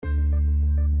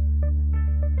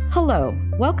Hello,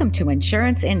 welcome to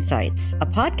Insurance Insights, a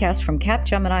podcast from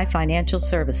Capgemini Financial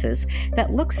Services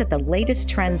that looks at the latest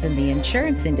trends in the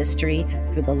insurance industry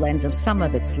through the lens of some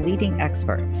of its leading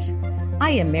experts. I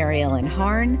am Mary Ellen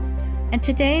Harn, and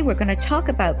today we're going to talk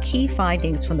about key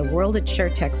findings from the World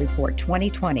InsurTech Report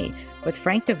 2020 with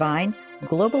Frank Devine,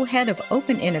 Global Head of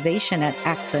Open Innovation at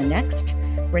AXA Next,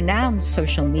 renowned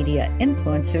social media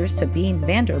influencer Sabine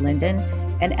van der Linden,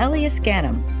 and Elias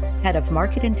Ganem, Head of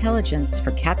Market Intelligence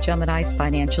for Capgemini's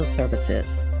Financial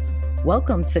Services.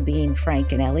 Welcome, Sabine,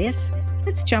 Frank, and Elias.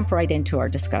 Let's jump right into our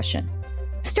discussion.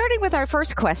 Starting with our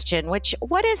first question,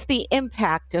 what is the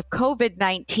impact of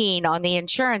COVID-19 on the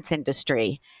insurance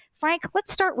industry? Frank,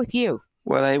 let's start with you.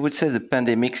 Well, I would say the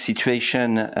pandemic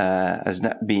situation has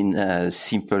not been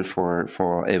simple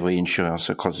for every insurance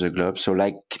across the globe. So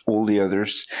like all the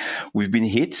others, we've been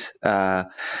hit around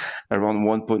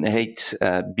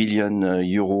 1.8 billion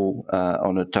euro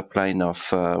on a top line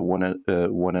of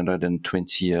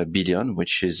 120 billion,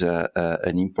 which is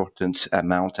an important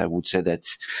amount, I would say, that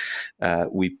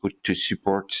we put to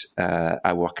support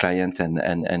our client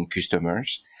and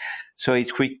customers. So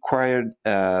it required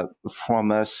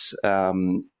from us a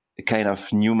kind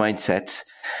of new mindset.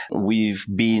 We've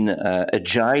been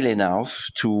agile enough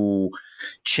to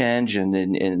change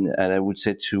and I would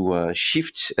say to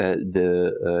shift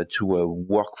to a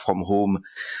work from home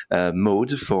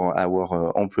mode for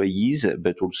our employees,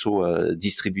 but also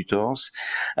distributors,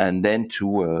 and then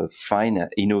to find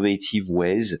innovative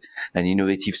ways and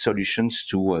innovative solutions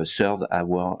to serve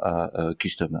our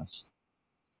customers.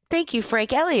 Thank you,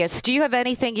 Frank. Elias, do you have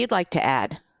anything you'd like to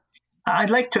add? I'd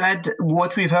like to add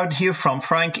what we've heard here from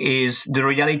Frank is the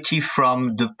reality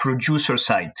from the producer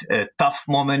side. A tough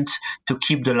moment to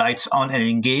keep the lights on and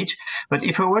engage. But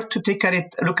if I were to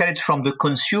look at it from the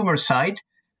consumer side,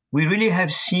 we really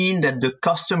have seen that the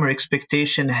customer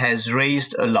expectation has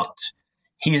raised a lot.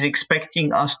 He's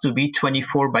expecting us to be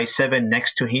 24/7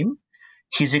 next to him.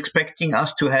 He's expecting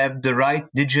us to have the right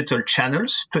digital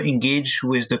channels to engage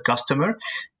with the customer.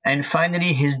 And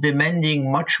finally, he's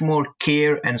demanding much more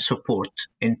care and support.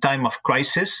 In time of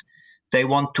crisis, they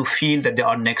want to feel that they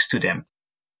are next to them.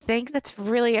 I think that's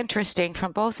really interesting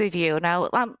from both of you. Now,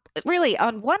 really,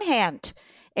 on one hand,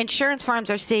 insurance firms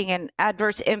are seeing an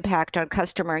adverse impact on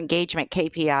customer engagement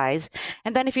KPIs.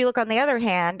 And then if you look on the other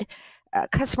hand,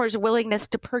 customers' willingness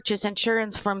to purchase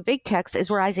insurance from big techs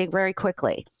is rising very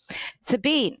quickly.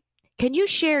 Sabine, can you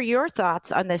share your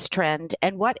thoughts on this trend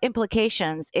and what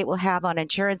implications it will have on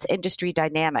insurance industry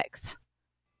dynamics?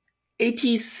 It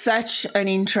is such an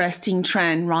interesting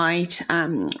trend, right?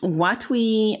 What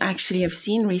we actually have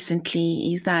seen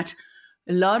recently is that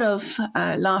a lot of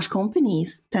large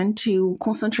companies tend to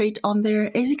concentrate on their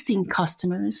existing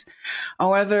customers.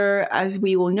 However, as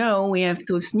we all know, we have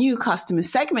those new customer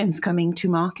segments coming to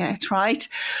market, right?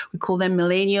 We call them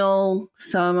millennial.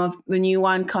 Some of the new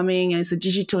one coming as a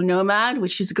digital nomad,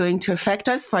 which is going to affect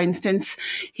us. For instance,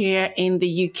 here in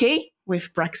the UK,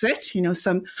 with Brexit,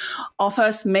 some of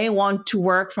us may want to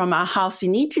work from our house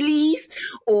in Italy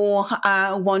or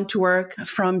want to work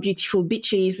from beautiful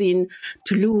beaches in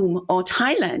Tulum or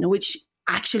Thailand, which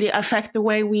actually affect the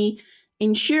way we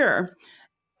insure.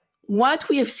 What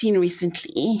we have seen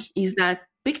recently is that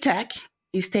big tech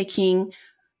is taking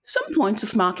some points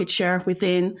of market share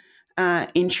within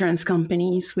insurance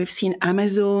companies. We've seen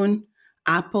Amazon,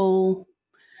 Apple,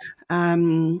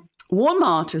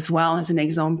 Walmart as well as an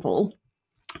example,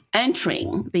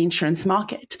 entering the insurance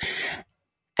market.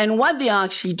 And what they are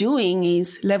actually doing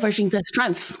is leveraging their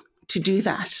strength to do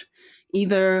that,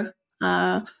 either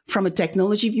from a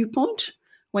technology viewpoint.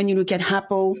 When you look at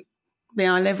Apple, they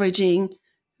are leveraging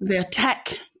their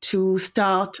tech to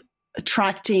start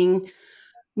attracting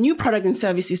new products and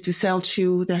services to sell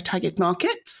to their target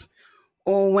markets.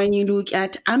 Or when you look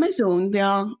at Amazon, they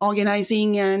are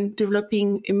organizing and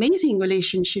developing amazing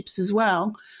relationships as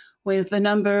well with a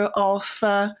number of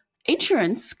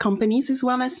insurance companies as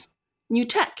well as new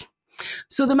tech.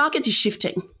 So the market is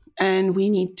shifting and we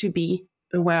need to be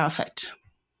aware of it.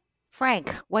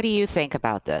 Frank, what do you think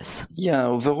about this? Yeah,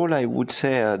 overall, I would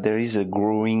say there is a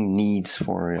growing need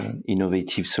for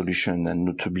innovative solution, and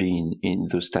notably in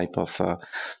those type of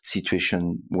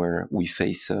situation where we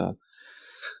face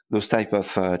those type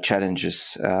of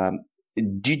challenges.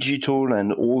 Digital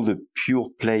and all the pure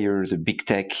players, the big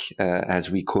tech, as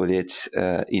we call it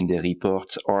in the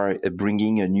report, are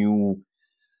bringing a new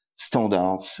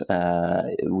standards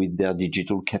with their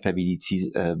digital capabilities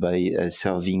by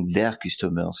serving their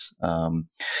customers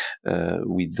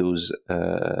with those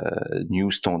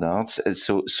new standards.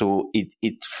 So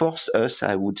it forced us,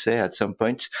 I would say, at some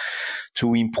point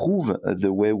to improve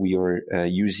the way we are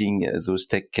using those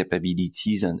tech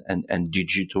capabilities and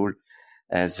digital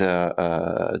as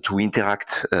to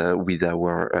interact with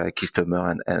our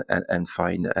customer and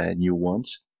find new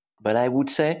ones. But I would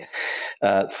say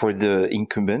for the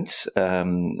incumbents,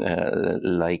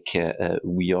 like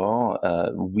we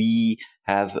are, we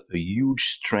have a huge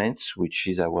strength, which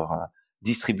is our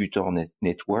distributor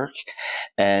network,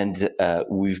 and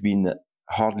we've been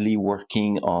hardly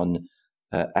working on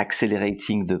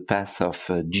accelerating the path of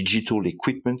digital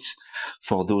equipment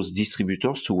for those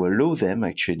distributors to allow them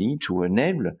actually to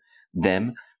enable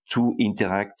them to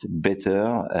interact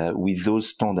better with those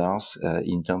standards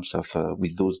in terms of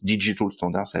with those digital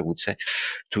standards, I would say,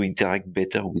 to interact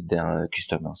better with their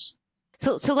customers.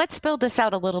 So let's build this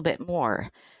out a little bit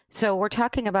more. So we're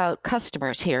talking about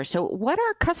customers here. So what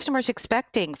are customers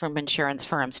expecting from insurance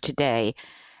firms today?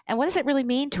 And what does it really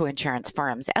mean to insurance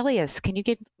firms? Elias, can you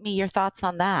give me your thoughts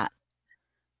on that?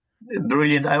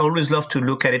 Brilliant. I always love to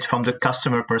look at it from the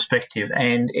customer perspective.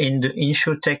 And in the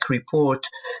InsurTech report,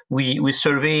 we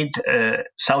surveyed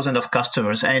thousands of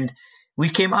customers, and we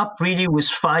came up really with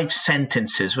 5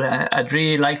 sentences. I'd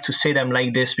really like to say them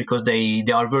like this because they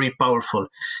are very powerful.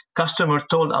 Customer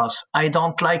told us, I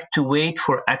don't like to wait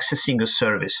for accessing a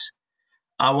service.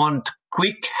 I want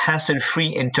quick,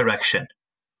 hassle-free interaction.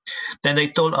 Then they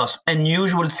told us,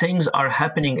 unusual things are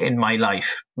happening in my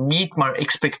life. Meet my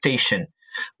expectation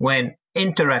when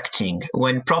interacting,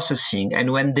 when processing,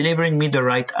 and when delivering me the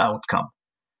right outcome.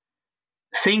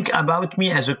 Think about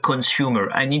me as a consumer.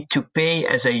 I need to pay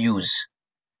as I use.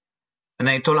 And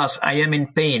they told us, I am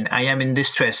in pain. I am in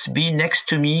distress. Be next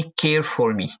to me. Care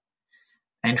for me.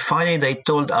 And finally, they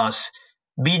told us,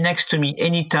 be next to me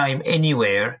anytime,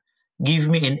 anywhere. Give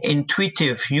me an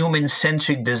intuitive,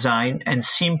 human-centric design and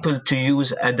simple to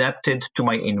use, adapted to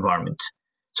my environment.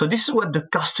 So this is what the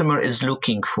customer is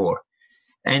looking for.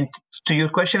 And to your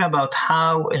question about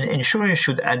how an insurance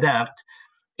should adapt,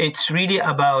 it's really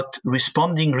about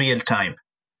responding real time.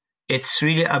 It's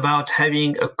really about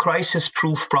having a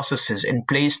crisis-proof processes in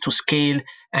place to scale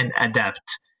and adapt.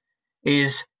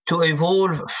 Is to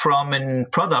evolve from a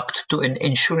product to an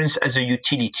insurance as a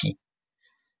utility,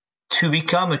 to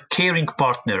become a caring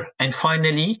partner, and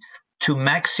finally, to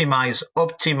maximize,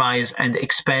 optimize, and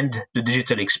expand the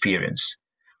digital experience.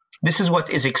 This is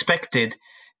what is expected.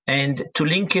 And to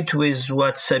link it with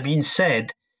what Sabine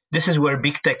said, this is where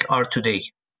big tech are today.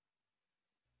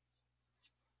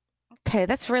 Okay,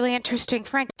 that's really interesting.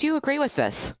 Frank, do you agree with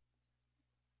this?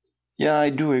 Yeah, I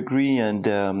do agree, and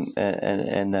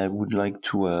I would like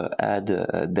to add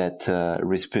that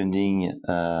responding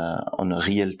on a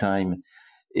real time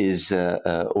is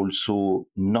also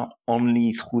not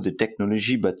only through the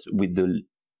technology, but with the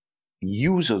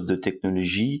use of the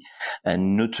technology,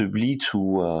 and notably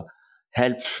to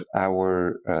help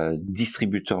our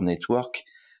distributor network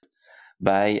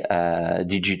by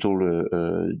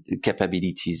digital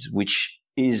capabilities, which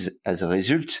is, as a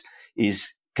result,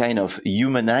 is kind of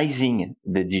humanizing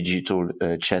the digital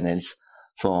channels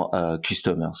for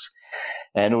customers.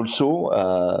 And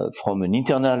also, from an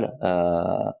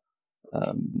internal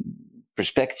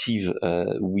perspective,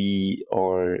 we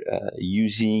are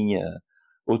using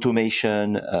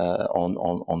automation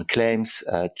on claims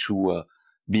to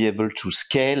be able to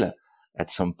scale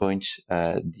at some point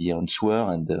the answer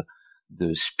and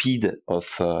the speed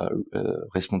of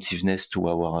responsiveness to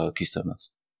our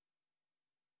customers.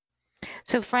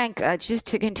 So Frank, just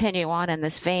to continue on in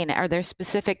this vein, are there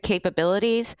specific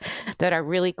capabilities that are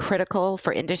really critical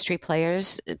for industry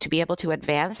players to be able to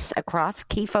advance across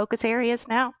key focus areas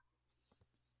now?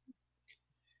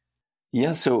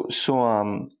 Yeah, so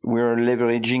we're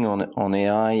leveraging on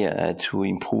AI to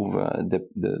improve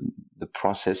the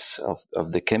process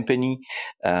of the company.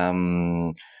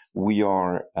 We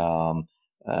are,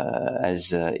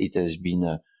 as it has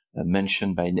been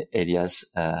mentioned by Elias,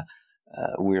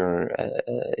 we're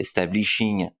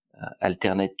establishing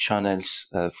alternate channels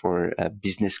for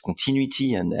business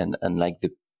continuity and like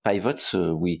the pivots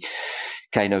we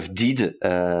kind of did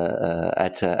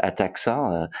at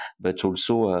AXA, but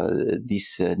also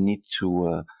this need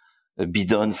to be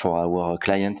done for our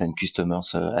client and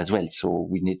customers as well. So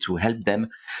we need to help them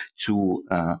to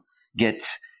get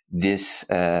these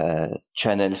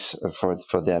channels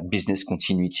for their business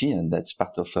continuity, and that's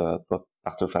part of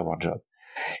our job.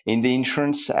 In the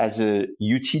insurance as a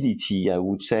utility, I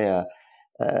would say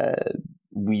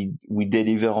we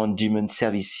deliver on-demand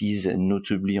services, and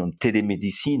notably on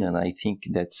telemedicine, and I think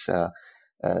that's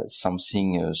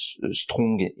something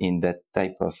strong in that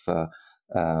type of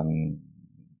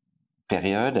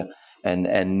period,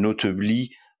 and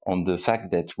notably on the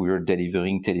fact that we are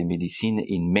delivering telemedicine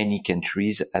in many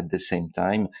countries at the same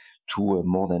time to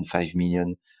more than 5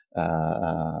 million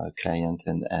clients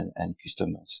and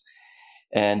customers.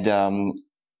 And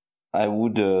I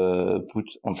would put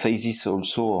emphasis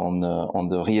also on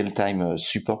the real-time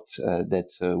support that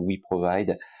we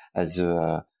provide as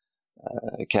a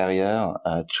carrier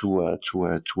to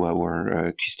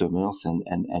our customers,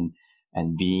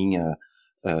 and being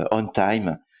on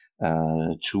time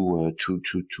to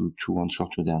answer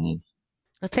to their needs.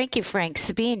 Well, thank you, Frank.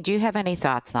 Sabine, do you have any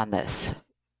thoughts on this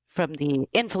from the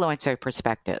influencer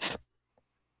perspective?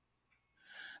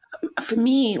 For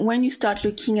me, when you start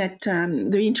looking at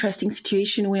the interesting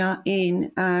situation we are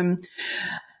in,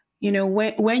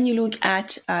 when you look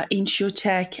at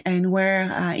InsurTech and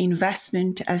where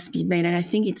investment has been made, and I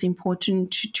think it's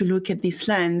important to look at this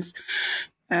lens,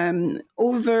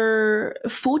 over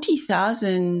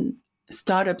 40,000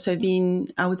 startups have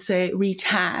been, I would say,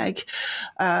 retagged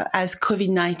as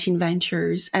COVID-19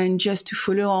 ventures. And just to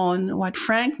follow on what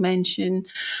Frank mentioned,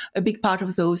 a big part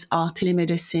of those are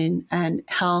telemedicine and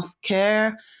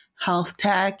healthcare, health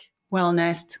tech,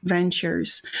 wellness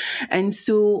ventures. And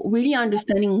so really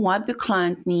understanding what the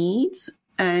client needs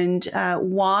and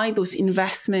why those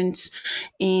investments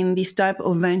in this type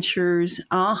of ventures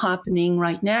are happening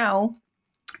right now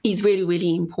is really,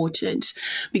 really important,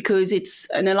 because it's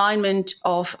an alignment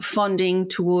of funding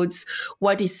towards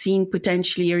what is seen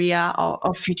potentially area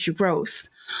of future growth.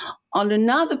 On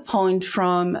another point,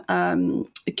 from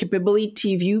a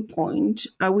capability viewpoint,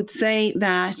 I would say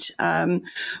that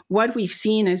what we've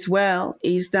seen as well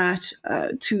is that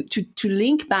to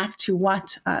link back to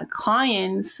what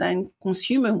clients and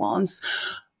consumer wants,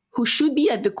 who should be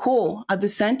at the core, at the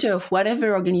center of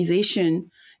whatever organization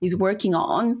is working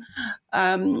on,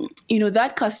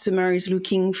 that customer is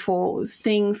looking for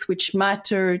things which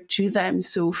matter to them.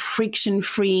 So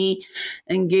friction-free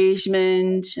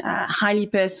engagement, highly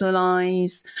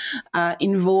personalized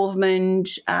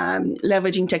involvement,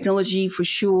 leveraging technology for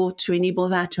sure to enable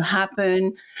that to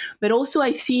happen. But also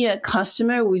I see a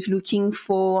customer who is looking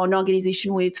for an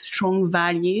organization with strong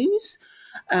values,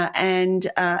 and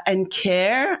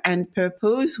care and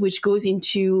purpose, which goes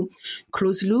into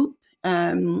closed loop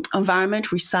environment,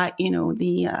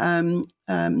 the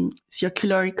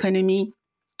circular economy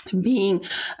being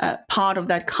part of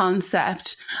that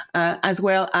concept, as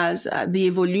well as the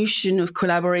evolution of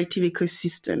collaborative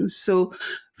ecosystems. So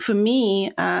for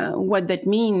me, what that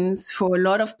means for a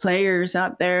lot of players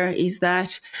out there is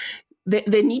that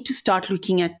they need to start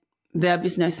looking at their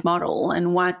business model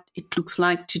and what it looks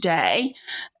like today,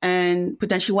 and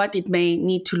potentially what it may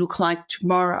need to look like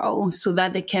tomorrow, so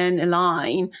that they can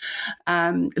align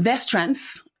their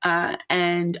strengths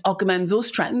and augment those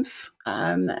strengths.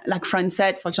 Like Fran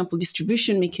said, for example,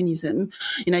 distribution mechanism,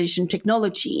 in addition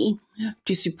technology,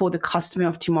 to support the customer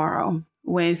of tomorrow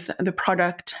with the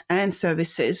product and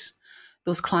services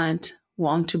those clients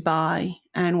want to buy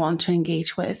and want to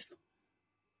engage with.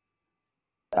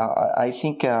 I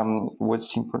think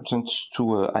what's important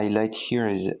to highlight here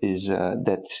is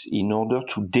that in order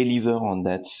to deliver on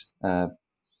that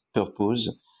purpose,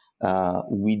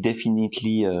 we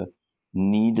definitely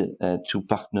need to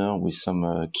partner with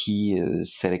some key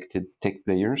selected tech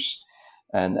players,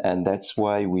 and that's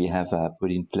why we have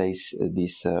put in place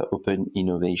this open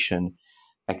innovation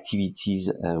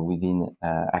activities within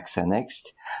AXA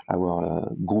Next, our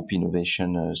group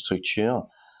innovation structure,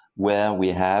 where we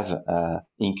have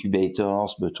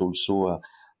incubators, but also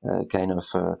kind of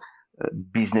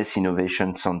business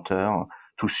innovation center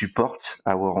to support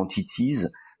our entities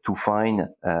to find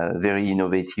very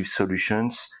innovative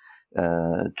solutions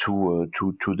to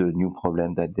the new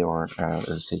problem that they are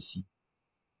facing.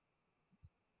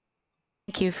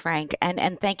 Thank you, Frank,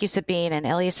 and thank you, Sabine and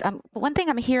Elias. One thing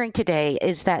I'm hearing today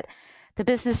is that the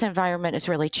business environment is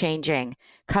really changing.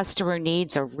 Customer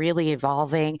needs are really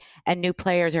evolving, and new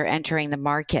players are entering the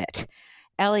market.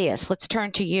 Elias, let's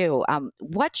turn to you.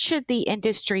 What should the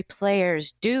industry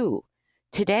players do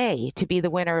today to be the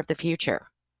winner of the future?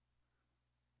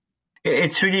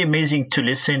 It's really amazing to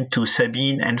listen to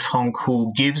Sabine and Frank,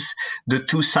 who gives the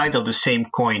two sides of the same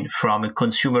coin, from a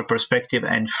consumer perspective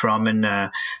and from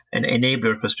an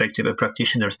enabler perspective, a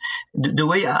practitioner. The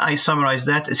way I summarize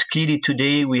that is clearly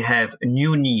today we have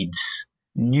new needs,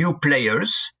 new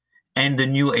players, and the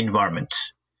new environment.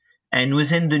 And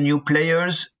within the new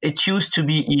players, it used to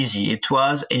be easy. It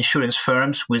was insurance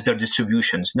firms with their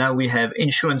distributions. Now we have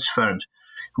insurance firms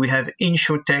we have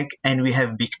insurtech, and we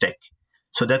have big tech.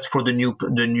 So that's for the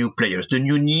new players. The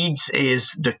new needs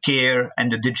is the care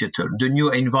and the digital. The new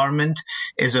environment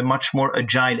is a much more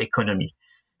agile economy.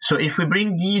 So if we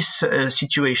bring these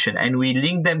situation and we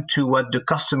link them to what the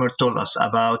customer told us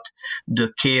about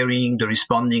the caring, the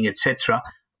responding, etc.,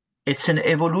 it's an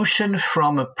evolution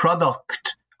from a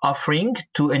product offering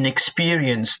to an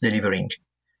experience delivering.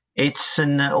 It's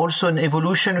also an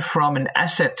evolution from an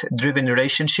asset-driven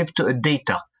relationship to a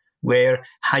data, where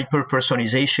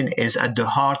hyper-personalization is at the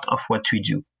heart of what we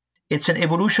do. It's an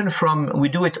evolution from we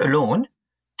do it alone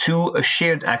to a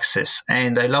shared access.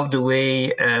 And I love the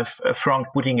way Frank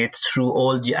putting it through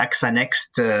all the AXA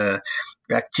Next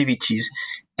activities.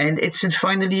 And it's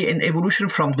finally an evolution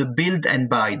from the build and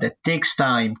buy that takes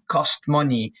time, costs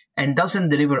money, and doesn't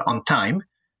deliver on time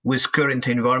with current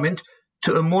environment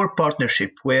to a more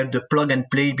partnership where the plug and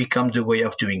play becomes the way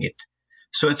of doing it.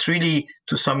 So it's really,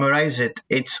 to summarize it,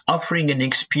 it's offering an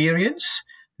experience,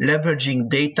 leveraging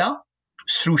data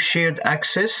through shared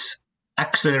access,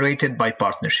 accelerated by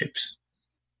partnerships.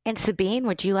 And Sabine,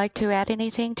 would you like to add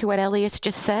anything to what Elias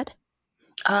just said?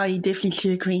 I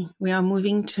definitely agree. We are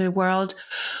moving to a world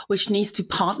which needs to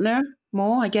partner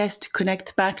more, I guess, to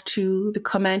connect back to the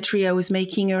commentary I was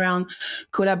making around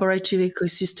collaborative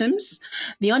ecosystems.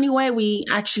 The only way we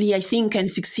actually, I think, can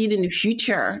succeed in the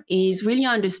future is really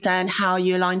understand how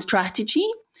you align strategy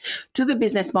to the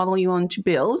business model you want to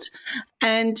build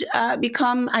and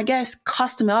become, I guess,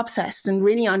 customer obsessed and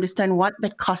really understand what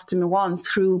that customer wants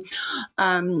through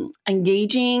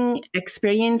engaging,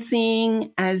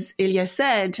 experiencing, as Elias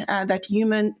said, that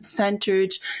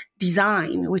human-centered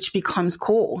design, which becomes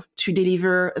core to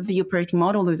deliver the operating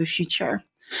model of the future.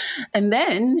 And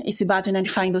then it's about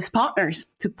identifying those partners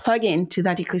to plug into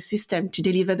that ecosystem to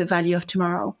deliver the value of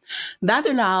tomorrow. That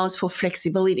allows for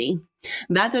flexibility.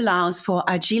 That allows for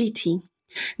agility.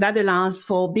 That allows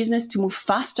for business to move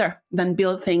faster than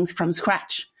build things from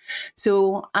scratch.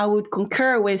 So I would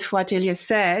concur with what Elias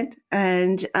said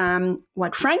and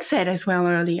what Frank said as well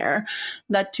earlier,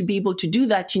 that to be able to do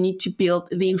that, you need to build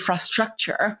the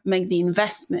infrastructure, make the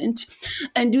investment,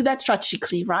 and do that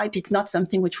strategically, right? It's not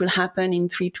something which will happen in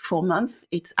 3 to 4 months.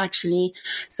 It's actually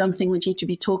something which needs to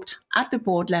be talked at the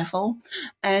board level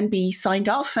and be signed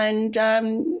off and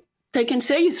taken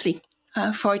seriously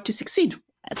for it to succeed.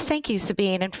 Thank you,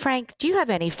 Sabine. And Frank, do you have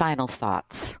any final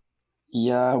thoughts?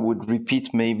 Yeah, I would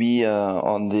repeat maybe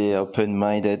on the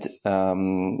open-minded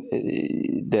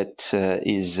that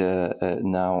is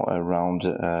now around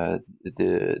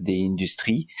the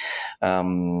industry.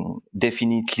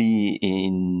 Definitely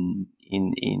in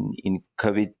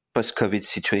COVID, post-COVID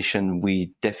situation,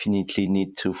 we definitely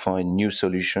need to find new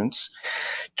solutions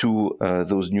to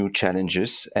those new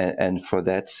challenges, and for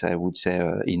that, I would say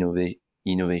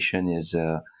innovation is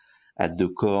at the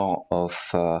core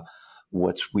of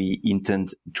what we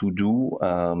intend to do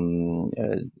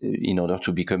in order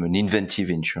to become an inventive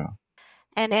insurer.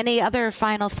 And any other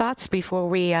final thoughts before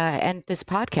we end this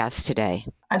podcast today?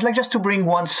 I'd like just to bring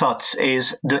one thought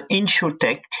is the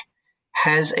insurtech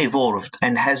has evolved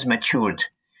and has matured.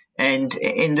 And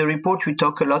in the report, we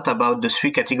talk a lot about the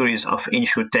 3 categories of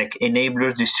insurtech: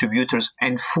 enablers, distributors,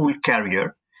 and full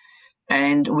carrier.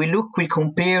 And we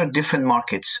compare different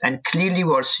markets. And clearly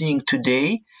we are seeing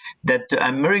today that the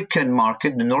American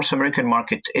market, the North American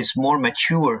market, is more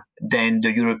mature than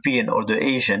the European or the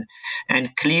Asian.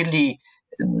 And clearly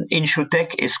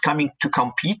insurtech is coming to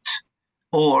compete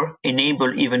or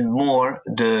enable even more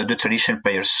the traditional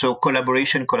players. So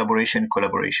collaboration.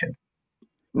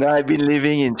 Now, I've been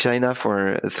living in China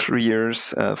for 3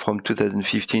 years, from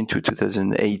 2015 to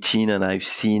 2018, and I've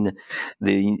seen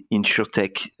the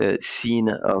insurtech scene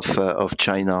of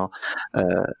China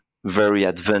very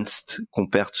advanced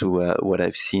compared to what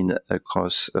I've seen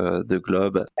across the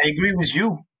globe. I agree with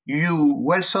you. You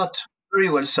well thought, very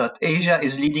well thought. Asia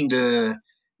is leading the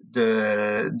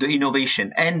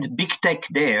innovation, and big tech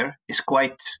there is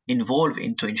quite involved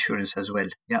into insurance as well.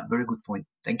 Yeah, very good point.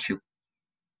 Thank you.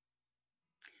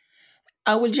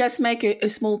 I will just make a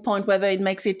small point, whether it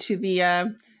makes it to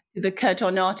the cut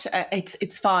or not,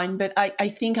 it's fine. But I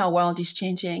think our world is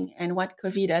changing, and what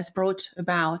COVID has brought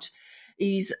about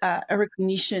is a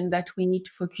recognition that we need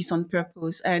to focus on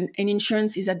purpose, and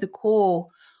insurance is at the core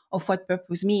of what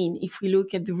purpose means. If we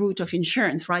look at the root of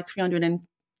insurance, right,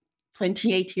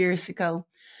 328 years ago,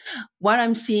 what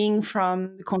I'm seeing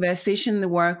from the conversation, the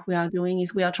work we are doing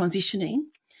is we are transitioning,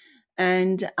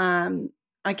 and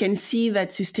I can see that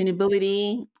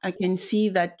sustainability, I can see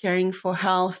that caring for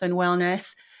health and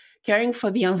wellness, caring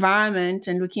for the environment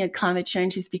and looking at climate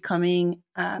change is becoming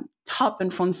top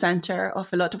and front center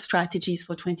of a lot of strategies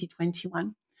for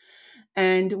 2021.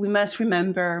 And we must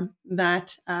remember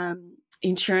that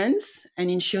insurance and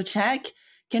InsurTech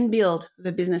can build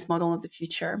the business model of the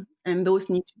future. And those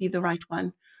need to be the right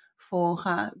one for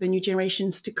the new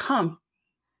generations to come.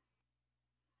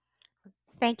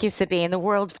 Thank you, Sabine. The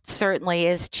world certainly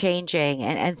is changing.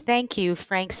 And thank you,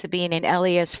 Frank, Sabine, and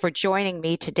Elias, for joining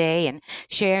me today and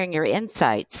sharing your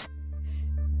insights.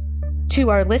 To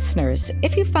our listeners,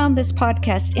 if you found this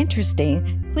podcast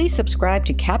interesting, please subscribe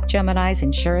to Capgemini's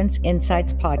Insurance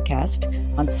Insights podcast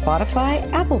on Spotify,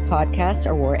 Apple Podcasts,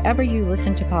 or wherever you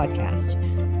listen to podcasts.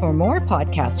 For more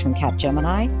podcasts from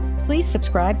Capgemini, please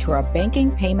subscribe to our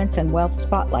Banking, Payments, and Wealth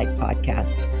Spotlight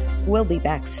podcast. We'll be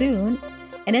back soon.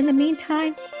 And in the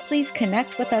meantime, please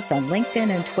connect with us on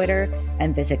LinkedIn and Twitter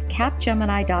and visit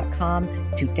capgemini.com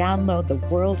to download the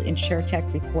World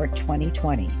InsurTech Report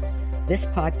 2020. This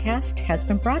podcast has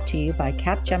been brought to you by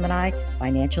Capgemini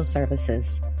Financial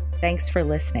Services. Thanks for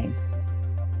listening.